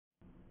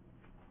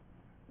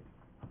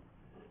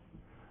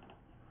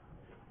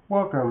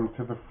Welcome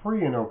to the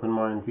free and open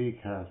mind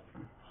Vcast.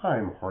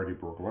 I'm Hardy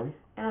Brooklyn,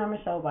 And I'm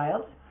Michelle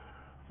Wild,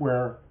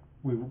 where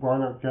we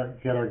want to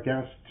get our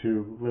guests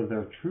to live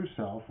their true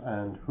self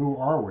and who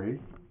are we.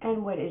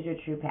 and what is your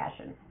true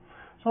passion?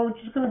 So I'm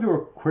just going to do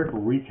a quick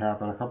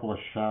recap and a couple of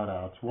shout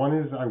outs. One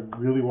is I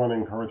really want to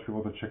encourage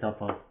people to check out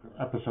the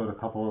episode a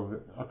couple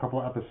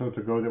of episodes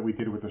ago that we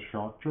did with the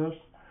Sharktress.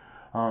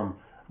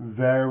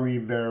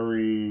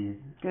 Very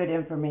good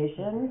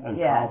information and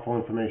powerful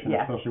information,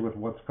 Yeah. especially with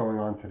what's going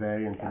on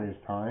today in today's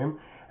time.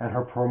 And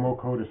her promo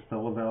code is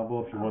still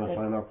available if you want to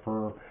sign up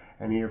for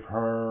any of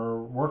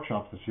her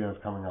workshops that she has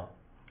coming up.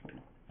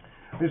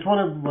 I just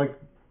want to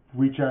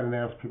reach out and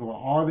ask people,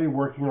 are they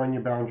working on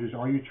your boundaries?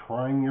 Are you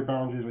trying your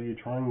boundaries? Are you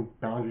trying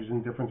boundaries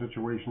in different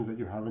situations that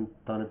you haven't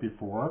done it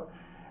before?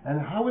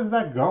 And how is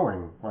that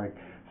going?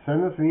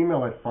 Send us an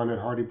email at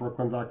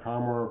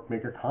fun@hardybrooklyn.com or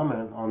make a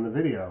comment on the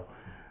video.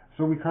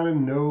 So we kind of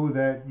know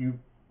that you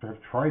have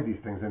tried these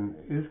things. And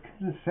is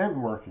consent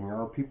working?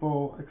 Are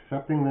people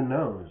accepting the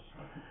no's?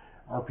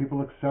 Are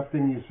people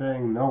accepting you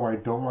saying, no, I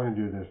don't want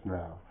to do this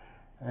now?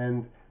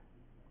 And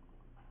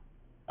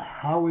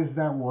how is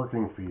that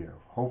working for you?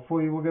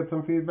 Hopefully we'll get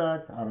some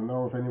feedback. I don't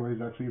know if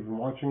anybody's actually even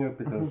watching it,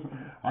 because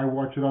I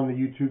watch it on the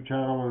YouTube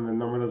channel and the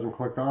number doesn't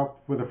click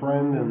up with a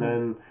friend, and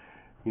then,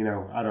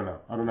 I don't know.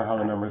 I don't know how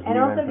the numbers And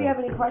also, if you have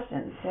any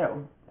questions,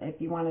 too. If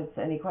you want us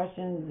any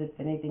questions, if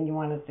anything you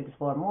want us to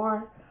explore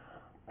more.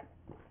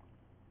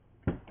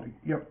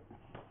 Yep.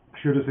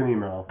 Shoot us an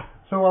email.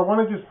 So I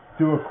want to just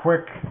do a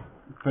quick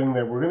thing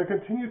that we're going to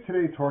continue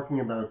today talking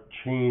about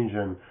change,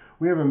 and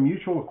we have a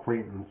mutual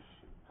acquaintance,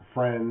 a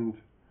friend,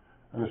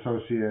 an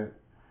associate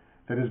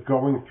that is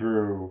going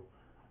through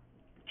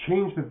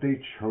change that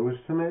they chose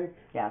to make.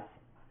 Yes.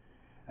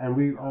 And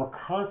we are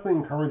constantly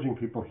encouraging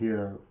people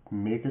here to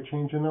make a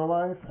change in their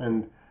life.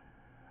 And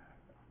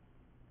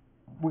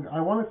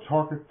I want to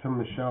talk to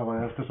Michelle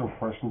and ask her some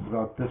questions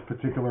about this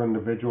particular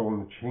individual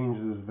and the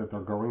changes that they're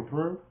going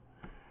through,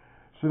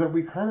 so that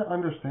we kind of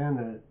understand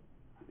that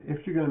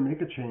if you're going to make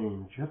a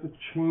change, you have to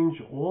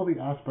change all the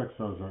aspects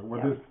of it,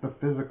 whether it's the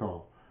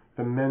physical,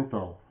 the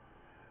mental,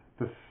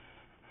 the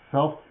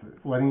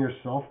letting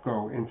yourself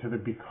go into the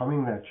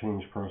becoming that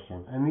changed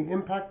person, and the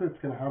impact that it's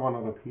going to have on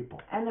other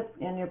people.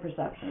 And your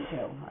perception,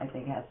 too, I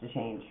think, has to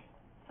change.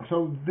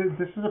 So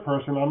this is a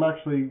person I'm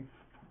actually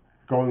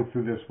going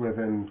through this with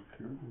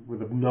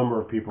a number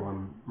of people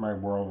in my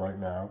world right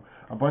now.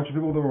 A bunch of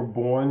people that were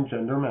born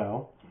gender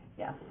male.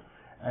 Yes.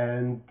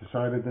 And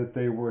decided that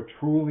they were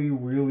truly,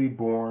 really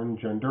born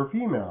gender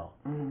female.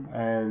 Mm-hmm.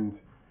 And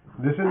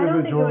this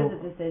individual. I don't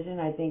think it was a decision.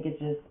 I think it's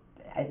just.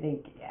 I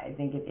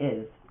think it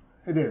is.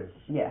 It is.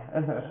 Yeah.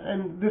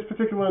 And this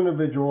particular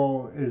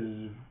individual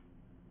is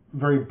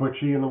very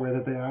butchy in the way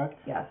that they act.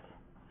 Yes.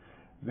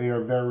 They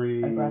are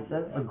very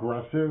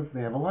aggressive.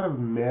 They have a lot of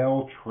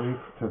male traits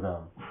to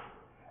them.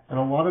 And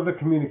a lot of the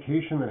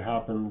communication that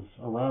happens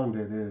around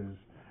it is,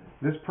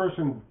 this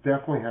person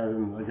definitely has,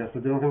 and I guess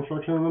they're doing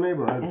construction in the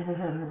neighborhood.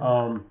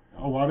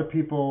 A lot of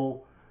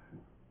people,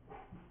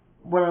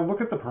 when I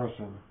look at the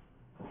person,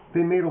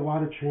 they made a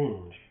lot of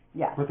change.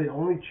 Yes. But they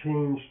only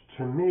changed,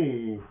 to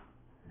me,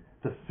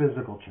 the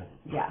physical change.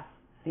 Yes,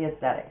 the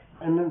aesthetics.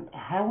 And then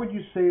how would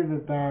you say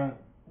that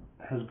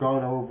has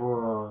gone over,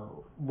 or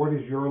what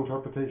is your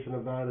interpretation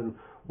of that, and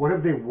what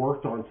have they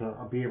worked on to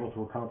be able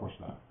to accomplish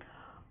that?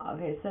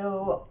 Okay,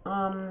 so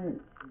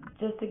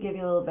just to give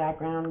you a little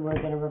background, we're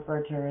going to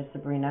refer to her as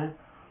Sabrina.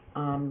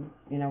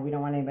 We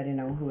don't want anybody to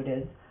know who it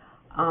is.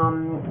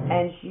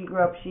 And she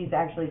grew up, she's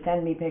actually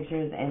sent me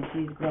pictures, and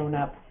she's grown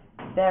up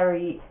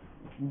very,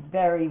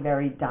 very,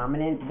 very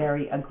dominant,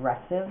 very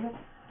aggressive.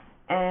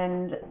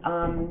 And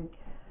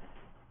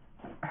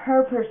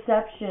her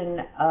perception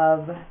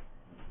of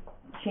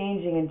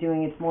changing and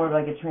doing it's more of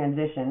like a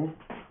transition,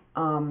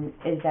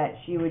 is that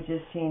she would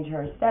just change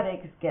her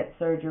aesthetics, get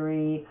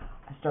surgery,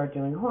 start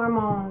doing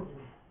hormones,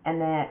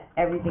 and that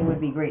everything would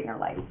be great in her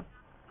life.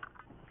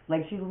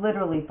 She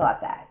literally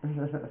thought that.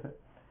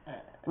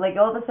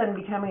 All of a sudden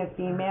becoming a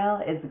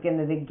female is going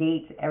to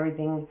negate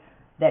everything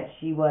that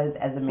she was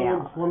as a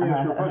male. So let me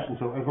ask you a question.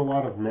 So as a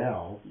lot of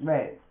males,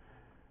 right,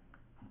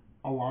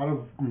 a lot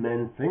of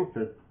men think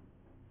that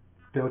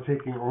they're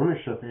taking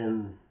ownership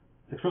in,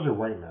 especially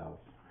white males,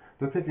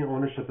 they're taking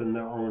ownership in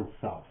their own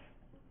self.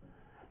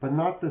 But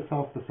not the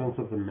self, the sense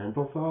of the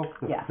mental self,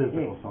 the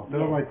physical self.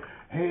 They're like,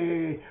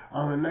 hey,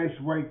 I'm a nice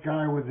white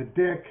guy with a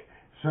dick,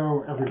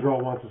 so every girl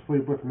wants to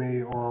sleep with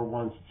me or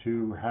wants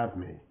to have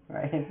me.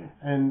 Right.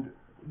 And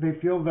they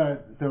feel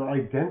that their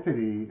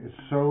identity is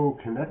so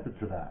connected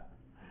to that.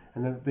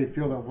 And that they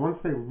feel that once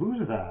they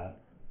lose that,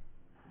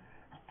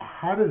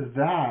 how does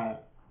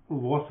that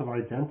loss of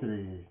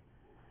identity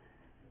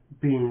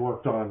being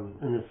worked on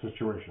in this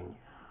situation?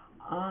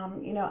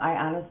 I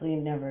honestly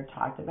never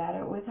talked about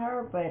it with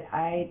her, but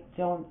I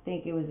don't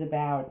think it was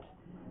about,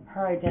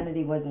 her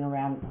identity wasn't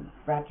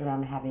wrapped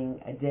around having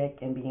a dick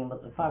and being able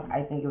to fuck.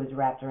 I think it was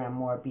wrapped around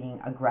more being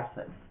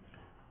aggressive.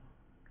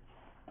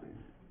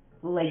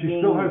 She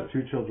still has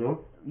 2 children.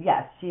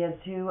 Yes, she has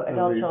 2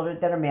 adult children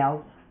that are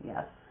males.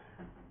 Yes.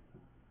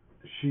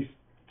 she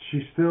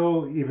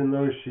still, even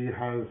though she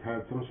has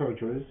had some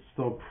surgeries,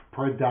 still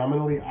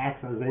predominantly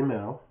acts as a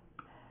male.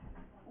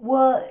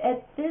 Well,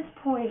 at this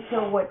point,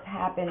 so what's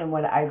happened and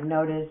what I've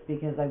noticed,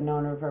 because I've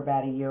known her for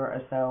about a year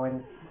or so,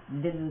 and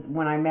this is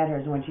when I met her,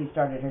 is when she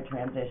started her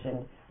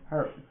transition,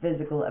 her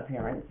physical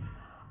appearance,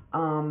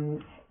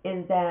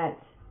 is that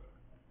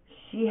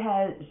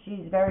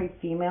she's very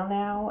female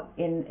now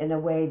in a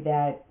way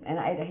that, and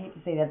I hate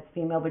to say that's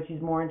female, but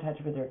she's more in touch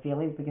with her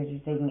feelings because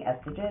she's taking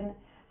estrogen,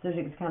 so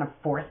it's kind of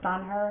forced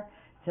on her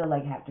to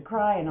like have to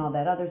cry and all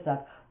that other stuff.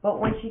 But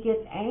when she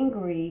gets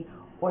angry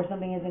or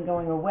something isn't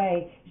going her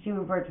way, she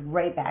reverts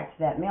right back to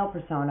that male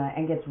persona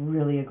and gets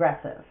really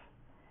aggressive.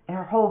 And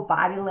her whole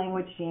body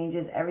language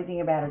changes,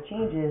 everything about her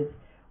changes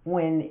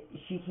when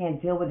she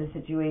can't deal with a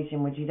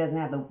situation, when she doesn't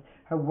have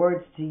her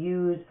words to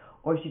use,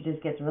 or she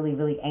just gets really,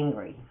 really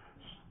angry.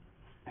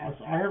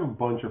 I have a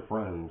bunch of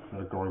friends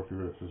that are going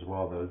through this as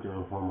well. They're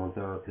doing hormone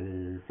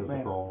therapy,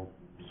 physical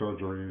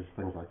surgeries,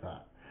 things like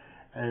that.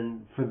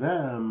 And for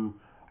them,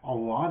 a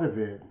lot of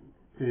it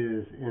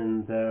is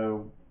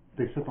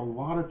they spent a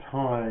lot of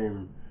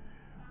time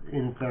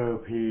in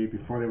therapy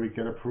before they would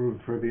get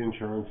approved for the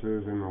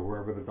insurances and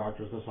wherever the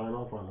doctors to sign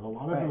off on it. A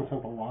lot of them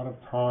spent a lot of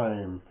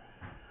time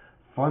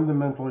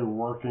fundamentally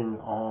working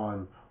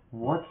on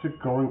what's it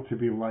going to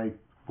be like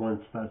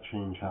once that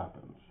change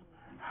happens.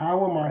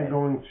 How am I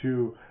going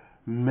to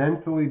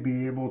mentally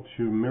be able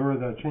to mirror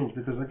that change?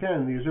 Because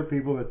again, these are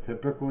people that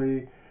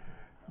typically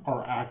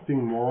are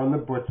acting more on the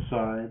butch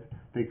side.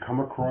 They come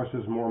across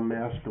as more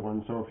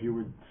masculine. So if you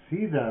would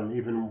see them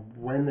even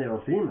when they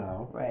are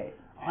female,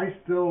 I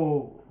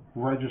still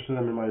register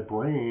them in my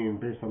brain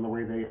based on the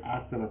way they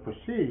act and are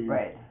perceived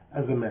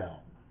as a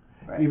male.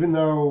 Even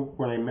though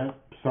when I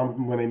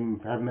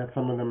have met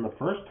some of them the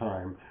first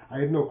time, I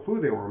had no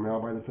clue they were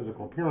male by the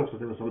physical appearance because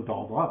they were so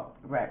dolled up.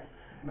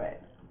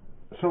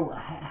 So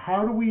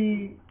how do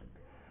we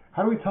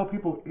tell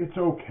people it's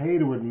okay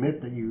to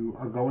admit that you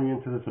are going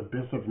into this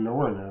abyss of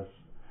nowhereness,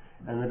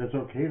 and that it's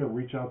okay to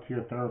reach out to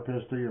your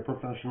therapist or your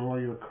professional or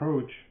your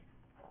coach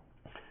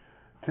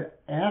to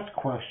ask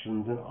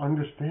questions and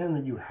understand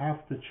that you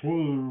have to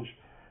change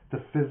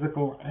the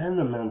physical and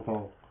the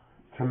mental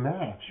to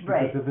match?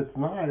 Because if it's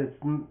not,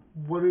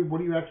 what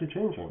are you actually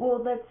changing?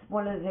 Well, that's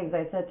one of the things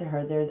I said to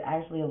her. There's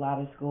actually a lot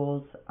of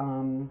schools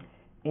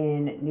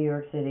in New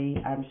York City,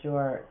 I'm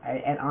sure,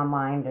 and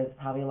online, there's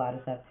probably a lot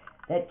of stuff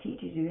that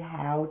teaches you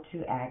how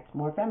to act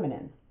more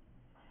feminine.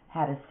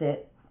 How to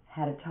sit,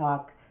 how to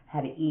talk,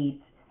 how to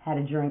eat, how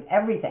to drink,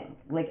 everything.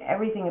 Like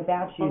everything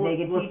about you, they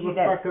can teach you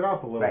that. Let's back it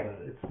up a little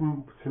bit.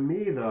 To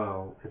me,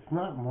 though, it's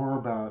not more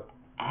about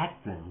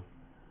acting.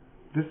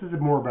 This is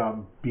more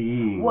about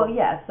being. Well,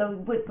 yeah.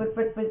 So, but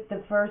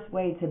the first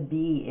way to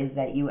be is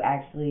that you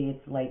actually,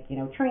 it's like,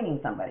 training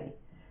somebody.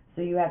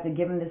 So you have to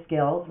give them the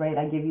skills, right?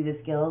 I give you the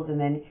skills, and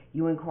then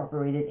you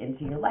incorporate it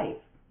into your life.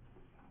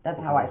 That's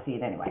how I see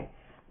it, anyway,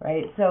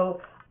 right?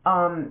 So,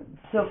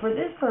 so for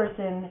this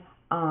person,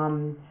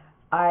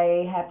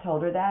 I have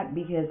told her that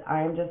because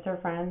I am just her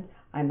friend.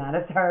 I'm not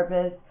a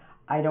therapist.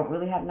 I don't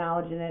really have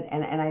knowledge in it,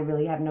 and I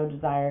really have no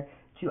desire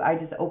to. I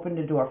just opened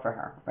the door for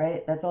her,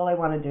 right? That's all I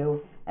want to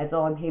do. That's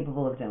all I'm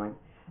capable of doing.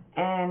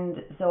 And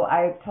so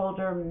I've told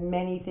her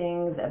many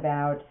things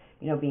about,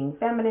 being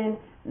feminine,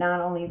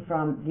 not only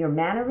from your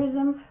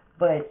mannerism,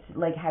 but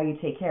like how you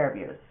take care of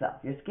yourself,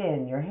 your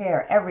skin, your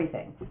hair,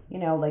 everything.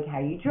 Like how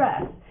you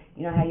dress,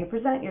 how you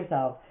present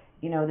yourself,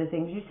 the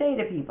things you say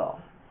to people,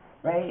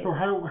 right? So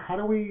how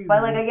do we? But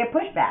I get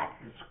pushback.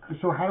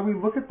 So how do we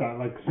look at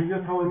that? So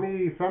you're telling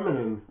me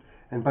feminine,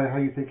 and by how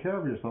you take care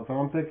of yourself, and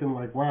I'm thinking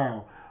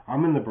wow,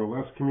 I'm in the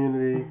burlesque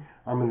community,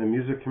 I'm in the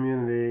music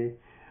community,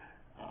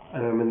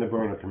 and I'm in the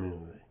burner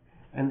community,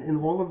 and in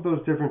all of those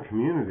different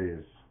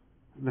communities,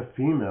 the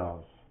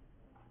females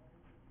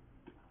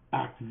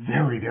act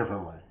very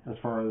differently as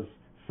far as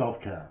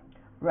self-care.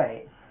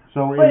 Right.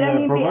 So but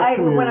community,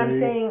 when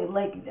I'm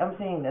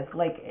saying this,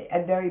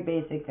 a very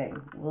basic thing.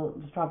 We'll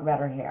just talk about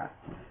her hair.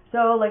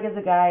 So, as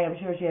a guy, I'm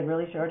sure she had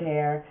really short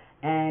hair,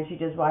 and she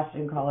just washed it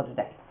and called it a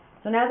day.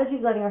 So now that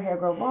she's letting her hair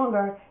grow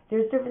longer,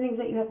 there's different things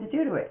that you have to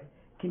do to it.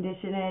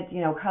 Condition it,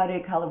 cut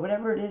it, color,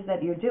 whatever it is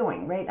that you're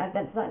doing, right?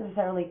 That's not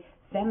necessarily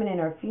feminine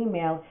or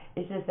female.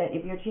 It's just that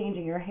if you're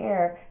changing your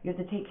hair, you have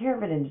to take care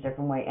of it in a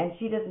different way. And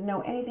she doesn't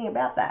know anything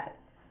about that.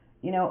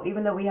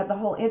 Even though we have the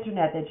whole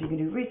internet that you can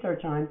do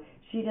research on,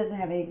 she doesn't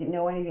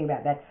know anything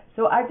about that.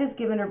 So I've just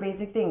given her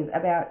basic things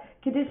about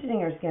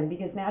conditioning her skin,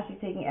 because now she's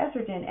taking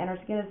estrogen and her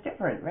skin is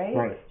different,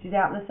 right? She's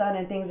out in the sun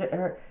and things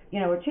are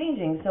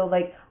changing. So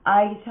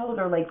I told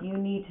her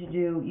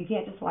you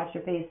can't just wash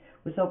your face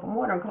with soap and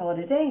water and call it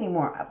a day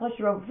anymore. Plus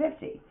you're over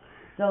 50.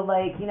 So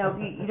if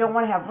you don't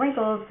want to have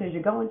wrinkles because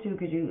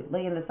you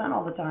lay in the sun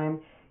all the time,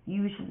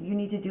 you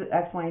need to do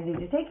X, Y, and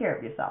Z to take care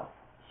of yourself.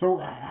 So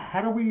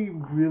how do we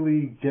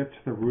really get to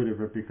the root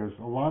of it? Because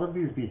a lot of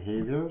these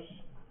behaviors,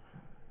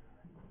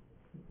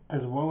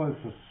 as well as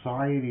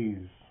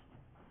society's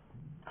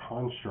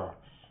constructs,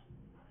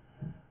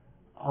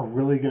 are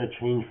really going to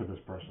change for this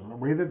person. The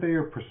way that they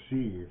are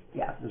perceived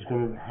is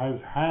going to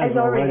has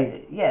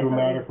already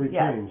dramatically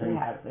changed. And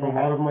for a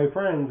lot of my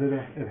friends,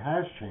 it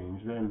has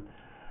changed, and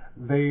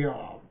they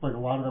like a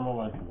lot of them are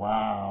like,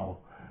 wow,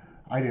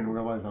 I didn't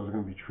realize I was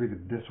going to be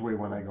treated this way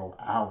when I go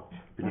out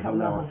because I'm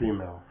now a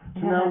female.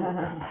 So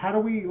now, how do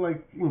we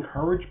like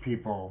encourage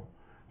people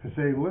to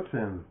say,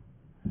 listen,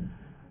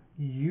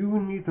 you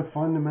need to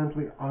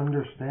fundamentally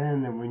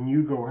understand that when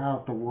you go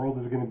out, the world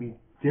is going to be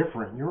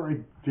different. You're a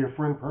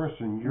different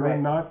person. You're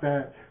not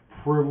that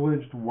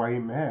privileged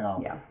white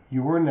male. Yeah.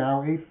 You are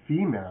now a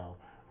female,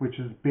 which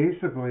is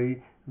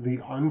basically the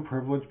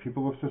unprivileged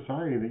people of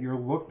society, that you're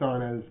looked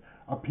on as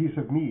a piece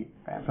of meat,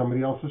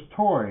 somebody else's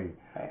toy,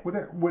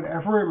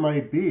 whatever it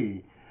might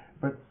be.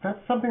 But that's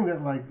something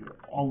that like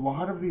a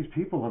lot of these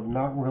people have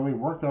not really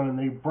worked on, and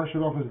they brush it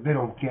off as they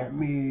don't get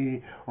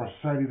me or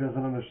society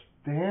doesn't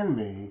understand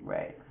me.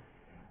 Right.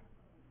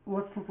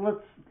 Let's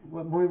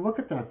when we look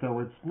at that though,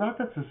 it's not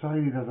that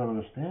society doesn't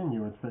understand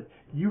you. It's that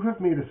you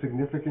have made a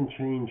significant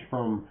change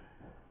from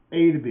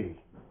A to B,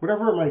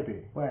 whatever it might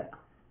be. Right.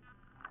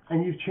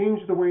 And you've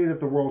changed the way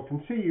that the world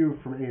can see you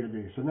from A to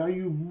B. So now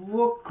you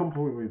look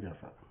completely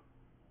different.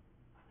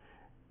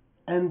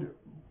 And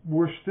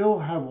we still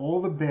have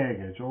all the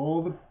baggage,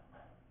 all the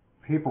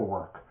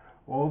paperwork,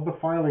 all of the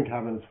filing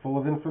cabinets full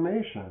of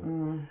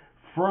information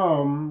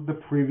from the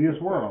previous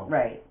world.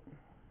 Right.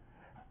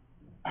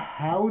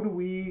 How do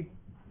we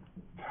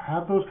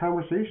have those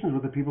conversations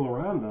with the people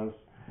around us?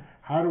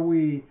 How do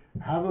we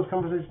have those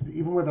conversations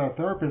even with our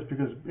therapists?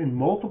 Because in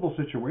multiple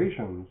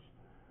situations,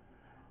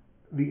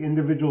 the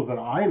individuals that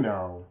I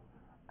know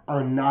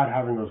are not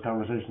having those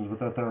conversations with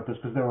their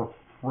therapists because they're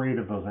afraid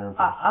of those answers.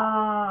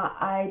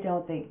 I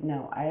don't think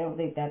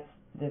that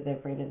they're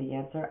afraid of the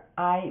answer.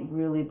 I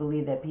really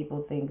believe that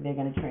people think they're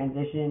going to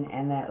transition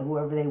and that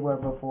whoever they were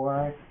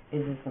before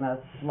is just going to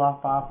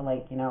slough off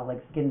like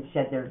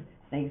shed their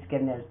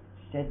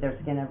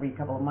skin every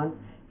couple of months.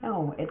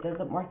 No, it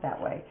doesn't work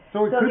that way.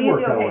 So it could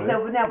work that way.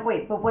 So now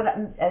wait, but what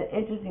an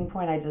interesting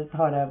point I just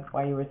thought of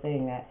while you were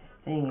saying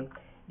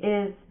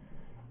is,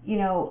 you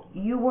know,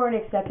 you weren't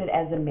accepted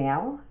as a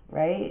male,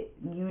 right?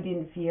 You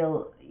didn't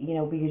feel, you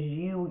know, because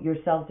you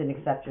yourself didn't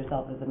accept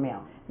yourself as a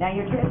male. Now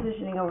you're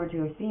transitioning over to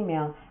a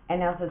female, and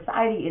now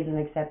society isn't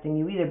accepting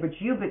you either, but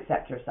you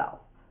accept yourself,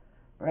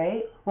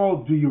 right?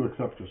 Well, do you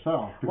accept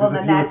yourself? Because well,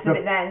 then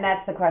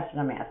that's the question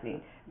I'm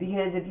asking.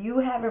 Because if you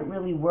haven't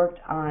really worked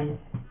on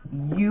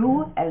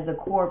you as a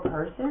core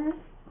person,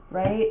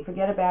 right?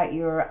 Forget about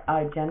your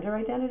gender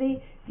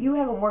identity. If you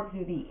haven't worked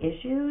through the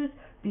issues,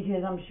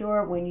 because I'm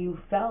sure when you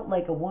felt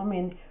like a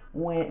woman,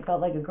 felt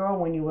like a girl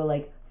when you were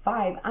like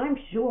 5, I'm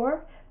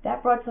sure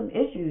that brought some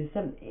issues,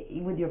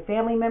 with your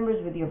family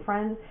members, with your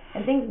friends,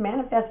 and things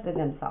manifested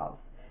themselves.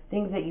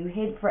 Things that you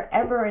hid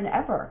forever and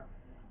ever,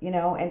 you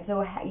know. And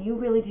so you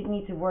really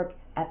need to work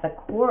at the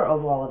core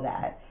of all of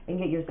that and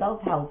get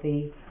yourself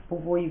healthy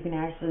before you can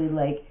actually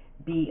like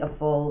be a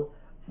full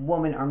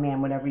woman or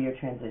man, whatever you're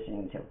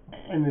transitioning to.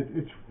 And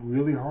it's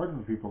really hard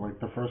for people. Like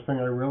the first thing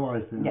I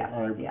realized,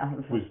 I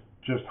was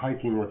just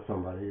hiking with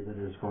somebody that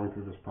is going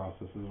through this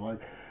process, is like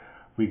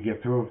we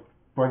get to a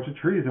bunch of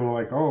trees and we're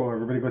like, oh,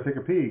 everybody go take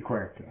a pee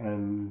quick,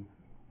 and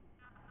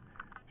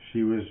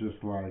she was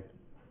just like,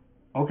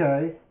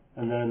 okay.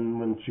 And then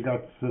when she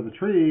got to the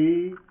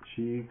tree,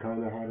 she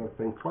kind of had to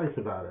think twice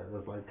about it. It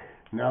was like,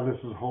 now this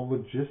is a whole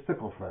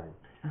logistical thing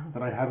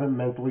that I haven't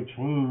mentally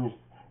changed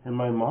in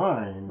my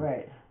mind.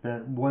 Right.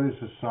 That what does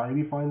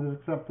society find as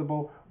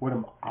acceptable? What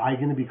am I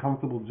going to be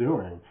comfortable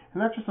doing?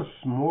 And that's just a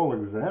small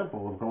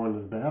example of going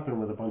to the bathroom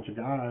with a bunch of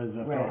guys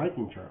after a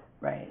hiking trip.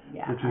 Right.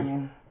 Yeah. Which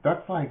is,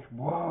 that's like,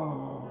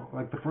 whoa.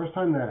 Like the first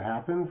time that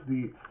happens,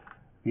 the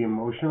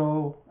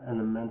emotional and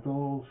the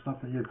mental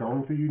stuff that you're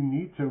going through, you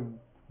need to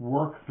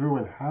work through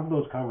and have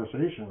those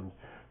conversations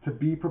to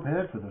be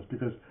prepared for this.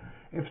 Because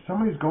if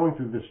somebody's going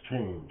through this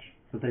change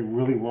that they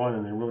really want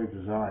and they really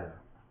desire,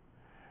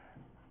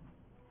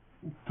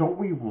 don't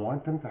we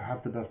want them to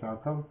have the best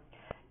outcome?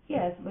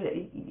 Yes, but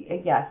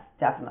yes,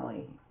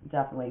 definitely.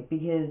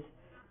 Because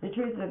the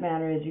truth of the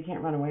matter is, you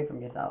can't run away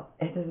from yourself.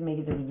 It doesn't make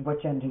a difference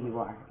what gender you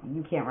are.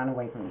 You can't run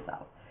away from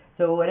yourself.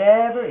 So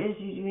whatever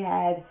issues you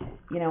had,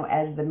 you know,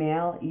 as the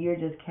male, you're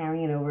just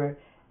carrying it over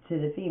to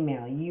the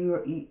female.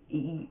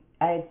 In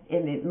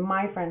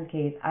my friend's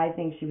case, I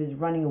think she was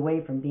running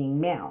away from being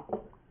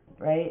male,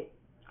 right?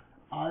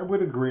 I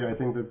would agree. I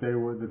think that there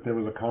was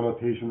a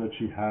connotation that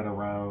she had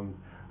around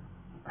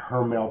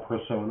her male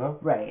persona,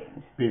 right?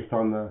 Based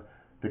on the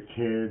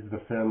kids, the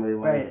family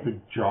life, the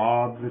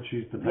job that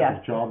she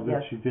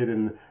did,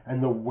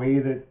 and the way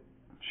that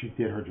she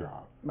did her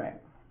job. Right.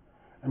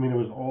 I mean, it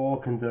was all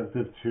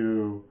conducive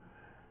to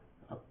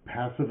a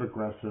passive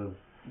aggressive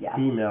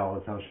female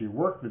is how she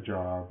worked the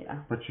job,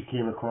 but she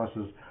came across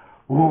as,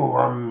 ooh,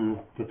 I'm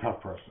the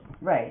tough person.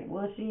 Right.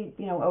 Well, she,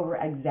 you know, over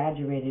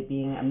exaggerated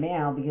being a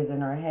male because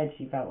in her head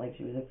she felt like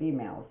she was a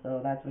female,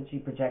 so that's what she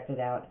projected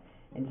out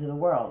into the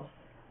world.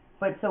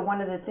 But so one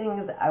of the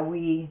things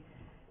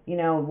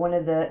one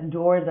of the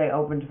doors I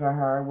opened for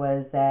her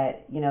was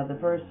that, the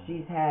first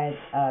she's had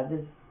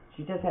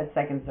she just had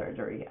second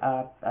surgery,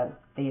 a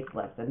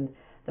facelift, and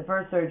the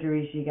first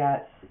surgery she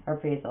got her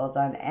face all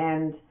done,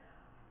 and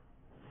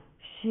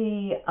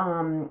she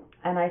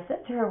and I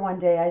said to her one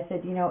day, I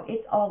said,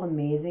 it's all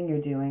amazing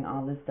you're doing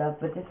all this stuff,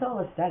 but it's all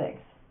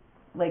aesthetics.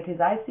 Like,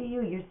 'cause I see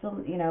you're still,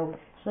 she's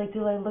like,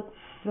 do I look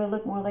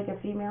more like a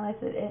female? I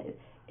said,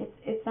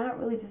 it's not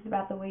really just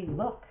about the way you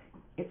look.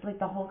 It's like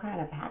the whole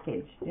kind of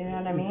package. You know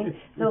what I mean?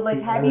 So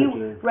like, have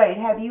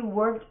you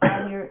worked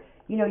on your,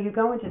 you're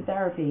going to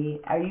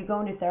therapy. Are you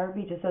going to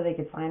therapy just so they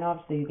can sign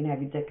off so you can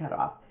have your dick cut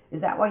off?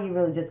 Is that why you're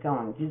really just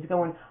going? Just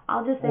going,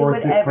 I'll just say or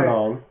whatever. Dick put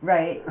on.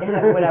 Right,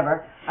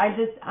 whatever. I'm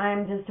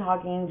just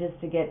talking just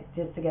to get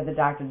the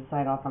doctor to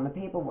sign off on the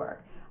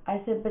paperwork.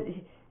 I said, but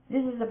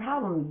this is the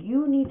problem.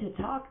 You need to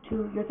talk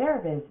to your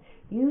therapist.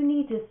 You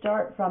need to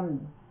start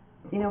from,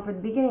 from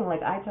the beginning.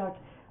 Like I talked,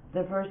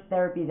 the first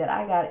therapy that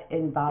I got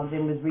involved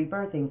in was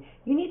rebirthing.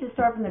 You need to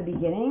start from the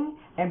beginning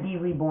and be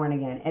reborn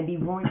again, and be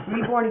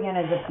reborn again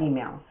as a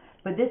female.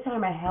 But this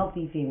time a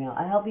healthy female,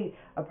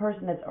 a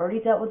person that's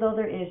already dealt with all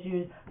their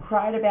issues,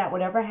 cried about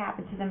whatever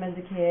happened to them as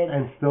a kid.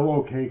 And still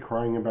okay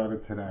crying about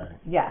it today.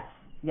 Yes.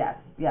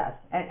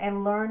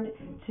 And learn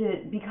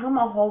to become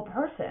a whole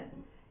person.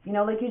 You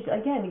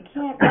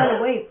can't run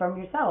away from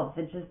yourself.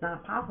 It's just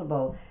not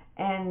possible.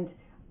 And,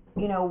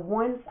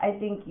 once I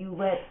think you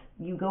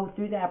go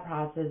through that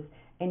process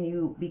and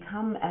you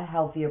become a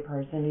healthier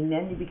person and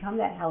then you become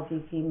that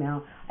healthy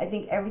female, I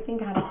think everything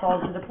kind of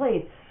falls into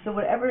place. So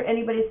whatever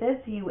anybody says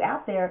to you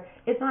out there,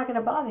 it's not going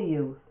to bother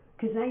you.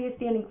 Because now you're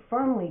standing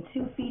firmly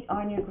 2 feet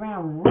on your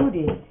ground,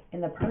 rooted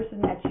in the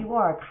person that you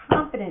are,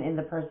 confident in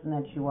the person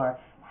that you are,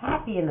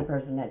 happy in the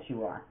person that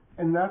you are.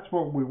 And that's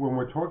what when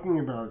we're talking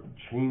about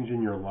change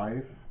in your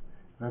life,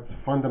 that's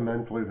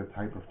fundamentally the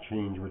type of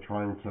change we're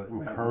trying to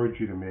encourage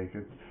you to make.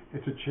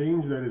 It's a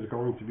change that is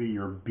going to be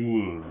your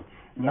being,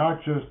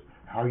 not just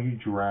how you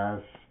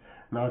dress,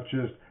 not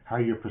just how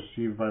you're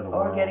perceived by the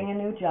world. Or getting a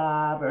new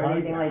job or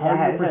anything like that.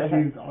 How you're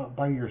perceived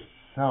by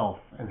yourself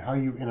and how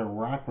you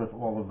interact with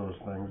all of those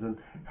things and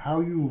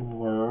how you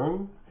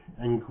learn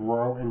and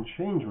grow and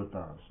change with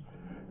those.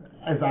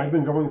 As I've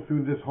been going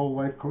through this whole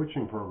life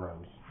coaching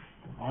programs,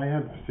 I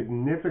have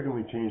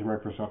significantly changed my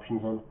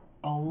perceptions on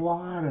a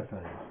lot of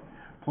things.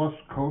 Plus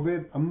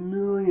COVID, a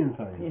million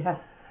things. Yeah.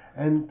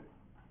 And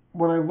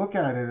when I look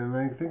at it and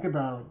I think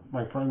about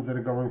my friends that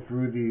are going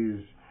through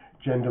these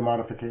gender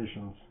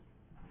modifications,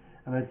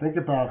 and I think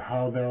about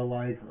how they're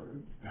like,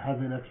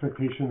 have an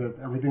expectation that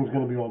everything's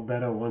going to be all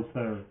better once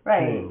they're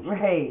changed.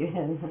 Right.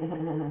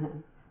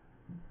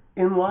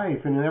 In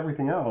life and in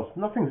everything else,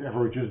 nothing's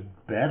ever just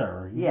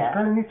better. You just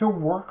kind of need to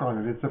work on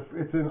it.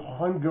 It's an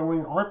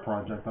ongoing art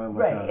project. I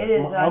look at it. It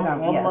is.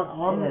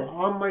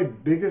 On my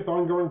biggest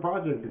ongoing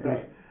project because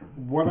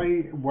what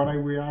I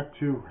react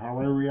to, how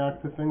I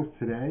react to things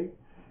today,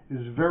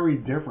 is very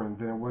different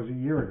than it was a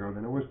year ago,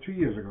 than it was 2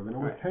 years ago, than it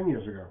was 10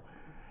 years ago.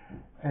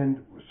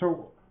 And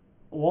so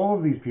all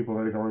of these people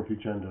that are going through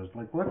genders,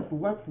 like let's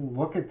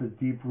look at the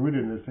deep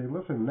rooted and say,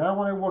 listen, now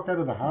when I walk out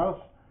of the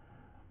house,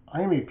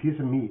 I am a piece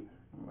of meat.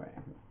 Right.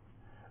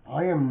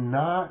 I am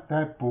not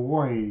that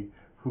boy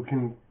who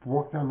can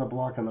walk down the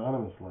block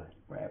anonymously.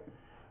 Right.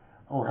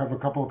 Or have a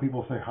couple of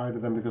people say hi to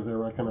them because they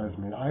recognize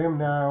me. I am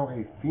now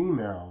a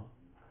female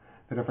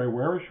that if I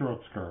wear a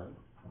short skirt,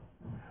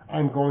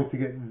 I'm going to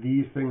get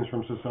these things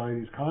from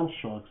society's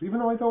constructs. Even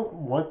though I don't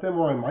want them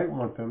or I might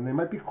want them, they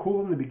might be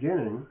cool in the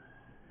beginning,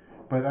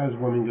 but as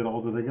women get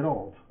older, they get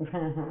old.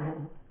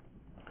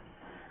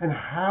 And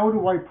how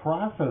do I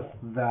process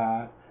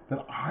that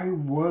I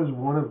was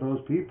one of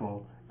those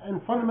people, and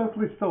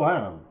fundamentally still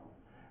am,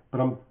 but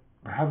I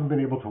haven't been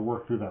able to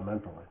work through that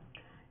mentally.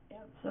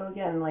 Yeah. So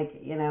again,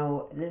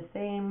 the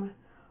same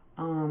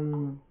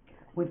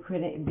with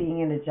being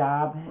in a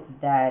job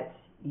that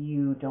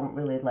you don't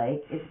really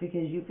like, it's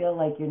because you feel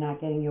like you're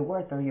not getting your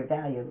worth or your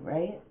value,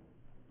 right?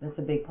 That's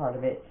a big part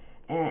of it.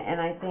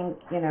 And I think,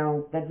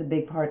 that's a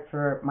big part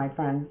for my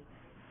friend,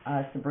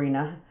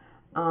 Sabrina.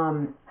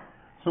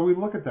 So we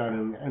look at that,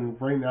 and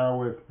right now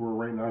we're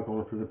going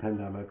through the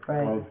pandemic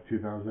of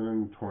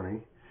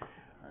 2020,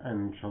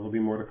 and shall there be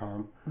more to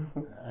come?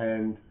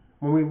 And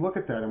when we look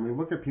at that, and we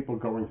look at people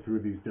going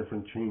through these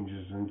different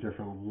changes and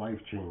different life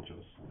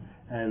changes,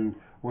 and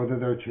whether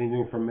they're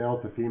changing from male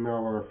to female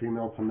or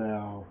female to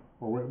male,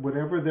 or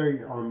whatever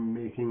they are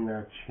making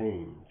that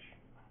change,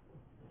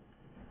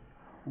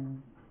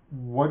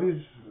 what is,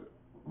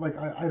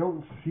 I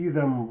don't see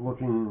them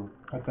looking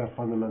at that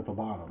fundamental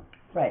bottom.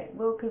 Right.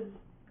 Well, because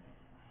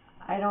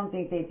I don't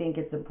think they think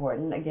it's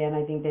important. Again,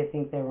 I think they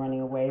think they're running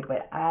away,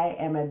 but I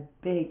am a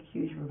big,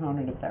 huge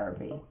proponent of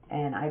therapy.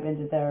 And I've been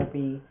to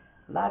therapy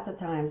lots of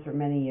times for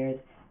many years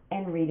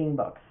and reading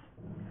books.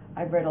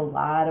 I've read a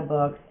lot of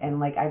books,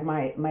 and I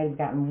might have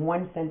gotten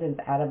one sentence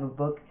out of a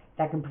book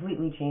that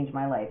completely changed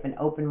my life and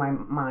opened my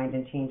mind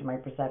and changed my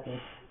perception.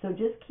 So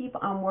just keep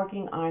on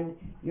working on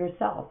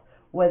yourself,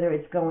 whether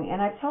it's going,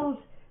 and I've told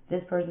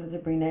this person,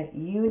 Sabrina,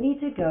 you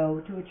need to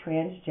go to a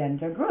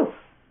transgender group.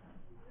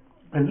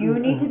 You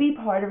need to be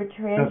part of a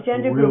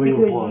transgender group really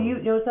because important.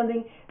 you know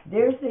something.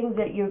 There's things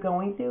that you're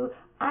going through.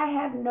 I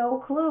have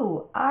no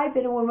clue. I've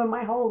been a woman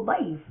my whole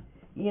life.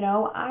 You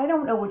know, I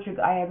don't know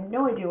I have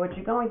no idea what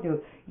you're going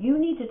through. You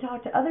need to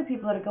talk to other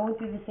people that are going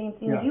through the same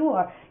thing you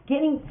are,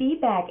 getting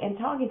feedback and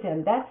talking to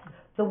them. That's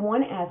the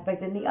one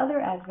aspect, and the other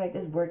aspect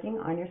is working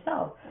on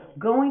yourself.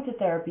 Going to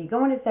therapy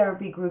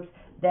groups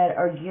that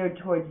are geared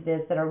towards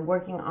this, that are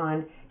working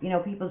on, you know,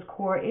 people's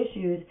core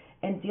issues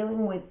and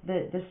dealing with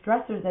the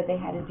stressors that they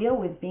had to deal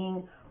with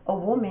being a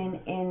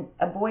woman in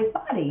a boy's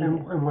body.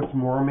 And what's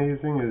more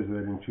amazing is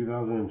that in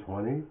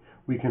 2020,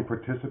 we can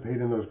participate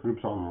in those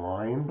groups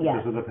online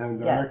because of the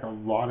pandemic. A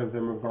lot of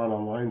them have gone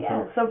online,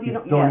 so if you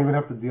don't even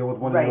have to deal with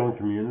one in your own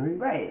community.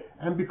 Right.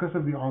 And because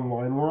of the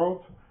online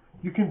world,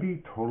 you can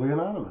be totally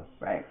anonymous.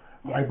 Right.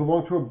 I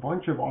belong to a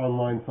bunch of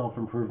online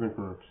self-improvement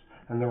groups.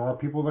 And there are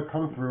people that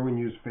come through and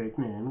use fake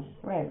names.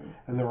 Right.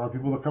 And there are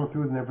people that come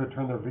through and never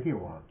turn their video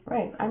on.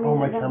 Right. I mean,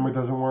 my camera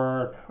doesn't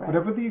work. Right.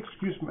 Whatever the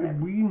excuse,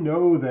 we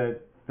know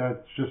that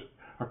that's just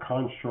a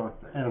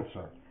construct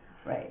answer.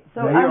 Right.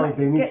 So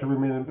they need to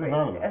remain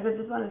anonymous. I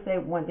just want to say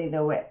one thing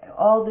though.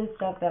 All this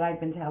stuff that I've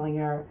been telling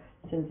her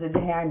since the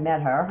day I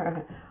met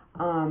her,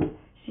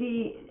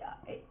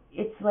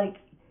 it's like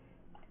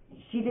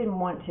she didn't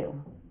want to.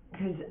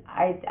 Because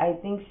I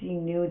think she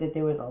knew that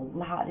there was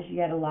she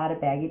had a lot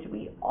of baggage.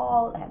 We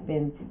all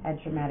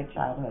had traumatic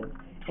childhoods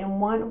in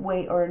one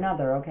way or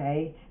another,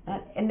 okay?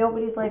 And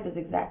nobody's life is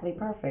exactly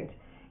perfect,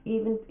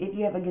 even if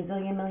you have a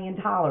gazillion $million,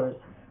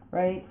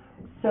 right?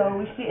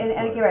 So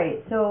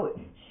so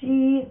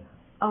she,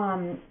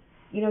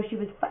 you know, she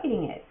was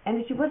fighting it.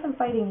 And she wasn't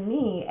fighting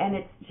me,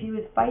 and she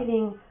was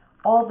fighting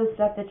all the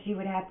stuff that she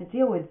would have to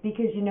deal with,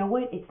 because you know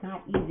what? It's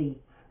not easy.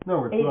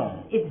 No, it's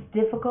not. It's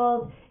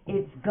difficult.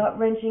 It's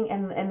gut-wrenching,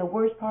 and the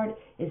worst part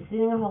is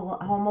sitting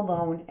home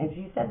alone. And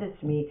she said this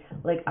to me,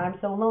 like, I'm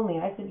so lonely.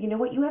 I said, you know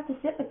what? You have to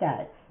sit with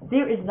that.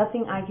 There is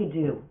nothing I could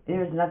do.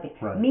 There's nothing.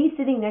 Right. Me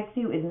sitting next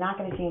to you is not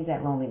going to change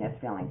that loneliness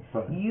feeling.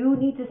 Right. You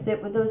need to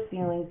sit with those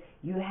feelings.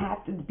 You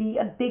have to be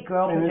a big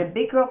girl, put your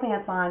big girl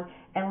pants on,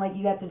 and like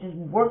you have to just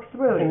work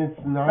through it. And it's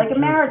not like a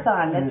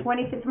marathon, that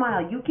 25th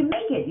mile. You can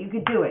make it. You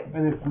could do it.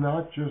 And it's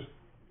not just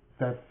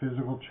that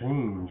physical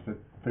change that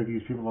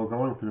these people are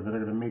going through that are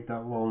going to make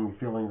that lonely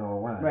feeling go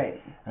away.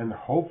 Right. And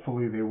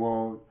hopefully they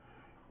won't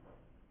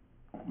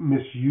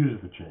misuse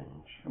the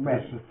change.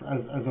 Right.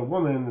 As a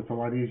woman, it's a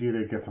lot easier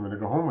to get someone to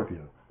go home with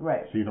you.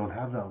 Right. So you don't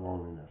have that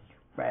loneliness.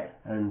 Right.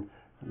 And,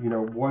 you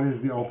know, what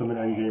is the ultimate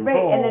end game right.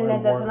 goal? And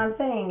then that's what I'm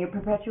saying. You're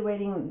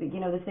perpetuating, you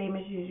know, the same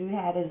issues you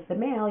had as the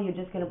male. You're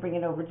just going to bring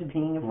it over to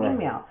being a female.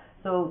 Right.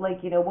 So, like,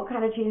 you know, what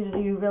kind of changes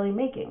are you really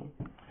making?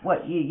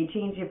 What, you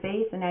change your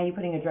face and now you're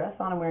putting a dress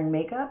on and wearing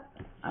makeup?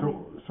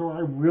 So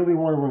I really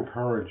want to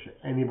encourage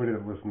anybody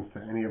that listens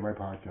to any of my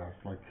podcasts,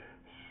 like,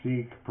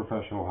 seek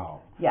professional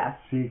help. Yes.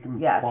 Seek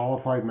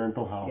qualified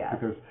mental health. Yes.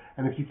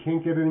 And if you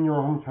can't get it in your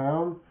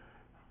hometown,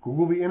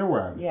 Google the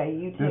interwebs. Yeah,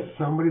 YouTube. There's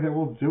somebody that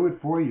will do it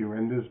for you,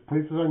 and there's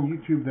places on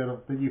YouTube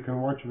that you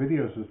can watch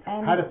videos of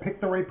how to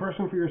pick the right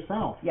person for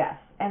yourself. Yes,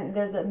 and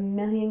there's a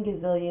million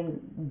gazillion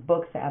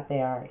books out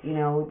there, you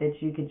know, that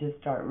you could just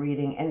start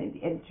reading,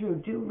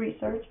 and do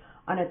research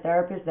on a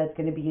therapist that's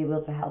going to be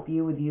able to help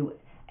you with you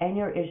and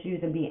your issues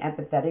and be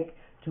empathetic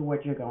to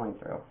what you're going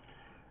through.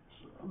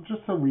 So,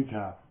 just to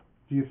recap,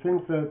 do you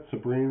think that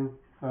Sabrine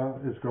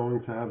is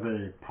going to have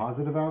a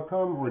positive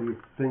outcome, or do you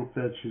think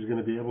that she's going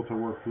to be able to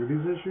work through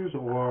these issues,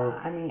 or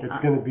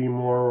it's going to be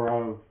more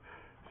of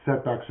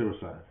setback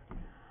suicide?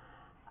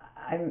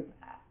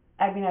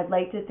 I'd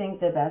like to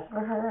think the best for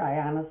her.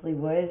 I honestly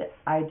would.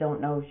 I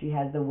don't know if she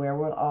has the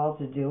wherewithal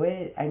to do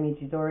it. I mean,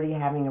 she's already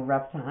having a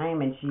rough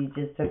time, and she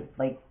just took,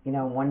 like, you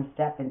know, one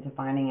step into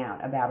finding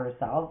out about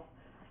herself.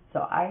 So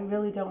I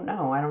really don't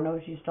know. I don't know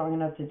if she's strong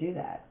enough to do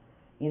that,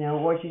 you know,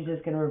 or she's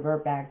just going to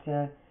revert back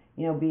to,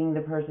 you know, being the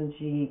person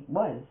she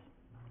was,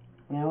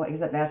 you know,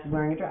 except now she's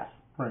wearing a dress.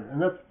 Right,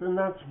 and that's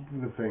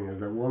the thing, is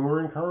that when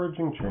we're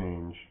encouraging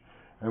change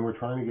and we're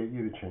trying to get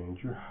you to change,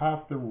 you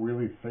have to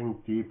really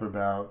think deep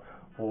about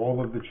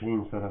all of the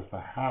change that has to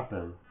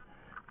happen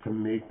to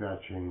make that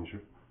change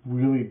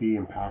really be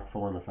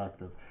impactful and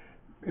effective.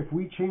 If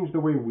we change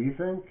the way we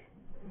think,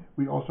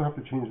 we also have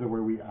to change the way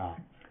we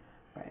act.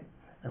 Right.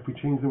 If we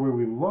change the way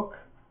we look,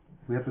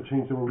 we have to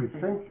change the way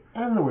we think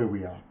and the way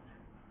we act.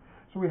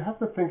 So we have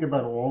to think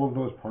about all of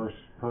those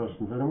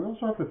persons, and we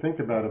also have to think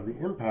about the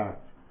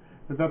impact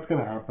that's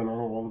going to happen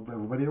on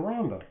everybody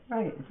around us.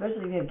 Right,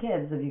 especially if you have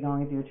kids, if you're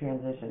going through a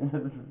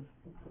transition.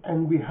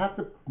 And we have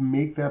to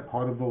make that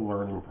part of the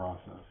learning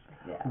process.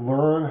 Yeah.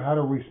 Learn how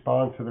to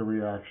respond to the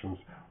reactions.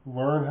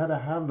 Learn how to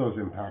have those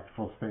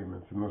impactful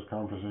statements and those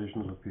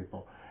conversations with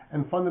people.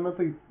 And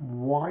fundamentally,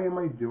 why am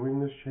I doing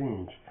this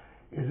change?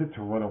 Is it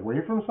to run away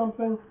from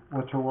something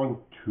or to run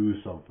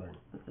to something?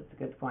 That's a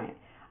good point.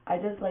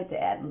 I'd just like to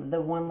add,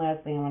 the one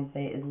last thing I want to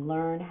say is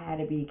learn how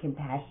to be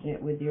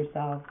compassionate with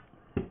yourself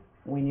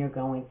when you're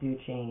going through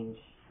change.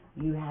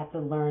 You have to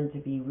learn to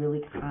be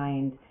really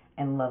kind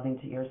and loving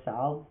to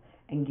yourself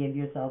and give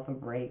yourself a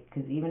break,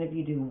 because even if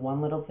you do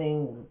one little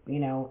thing, you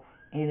know,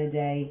 in a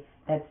day,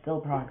 that's still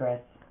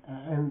progress.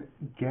 And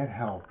get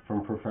help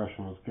from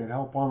professionals. Get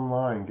help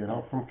online. Get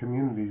help from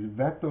communities.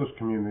 Vet those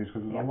communities,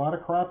 because there's a lot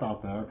of crap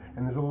out there,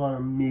 and there's a lot of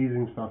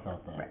amazing stuff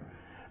out there. Right.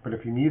 But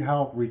if you need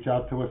help, reach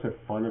out to us at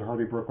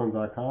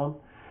fun@hardybrooklyn.com.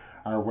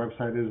 Our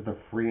website is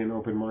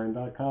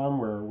thefreeandopenmind.com,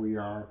 where we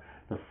are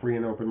the Free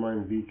and Open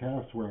Mind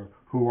Vcast, where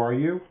who are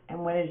you? And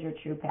what is your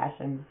true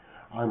passion?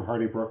 I'm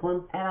Hardy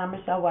Brooklyn. And I'm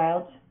Michelle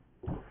Wild.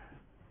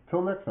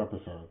 Till next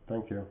episode.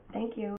 Thank you. Thank you.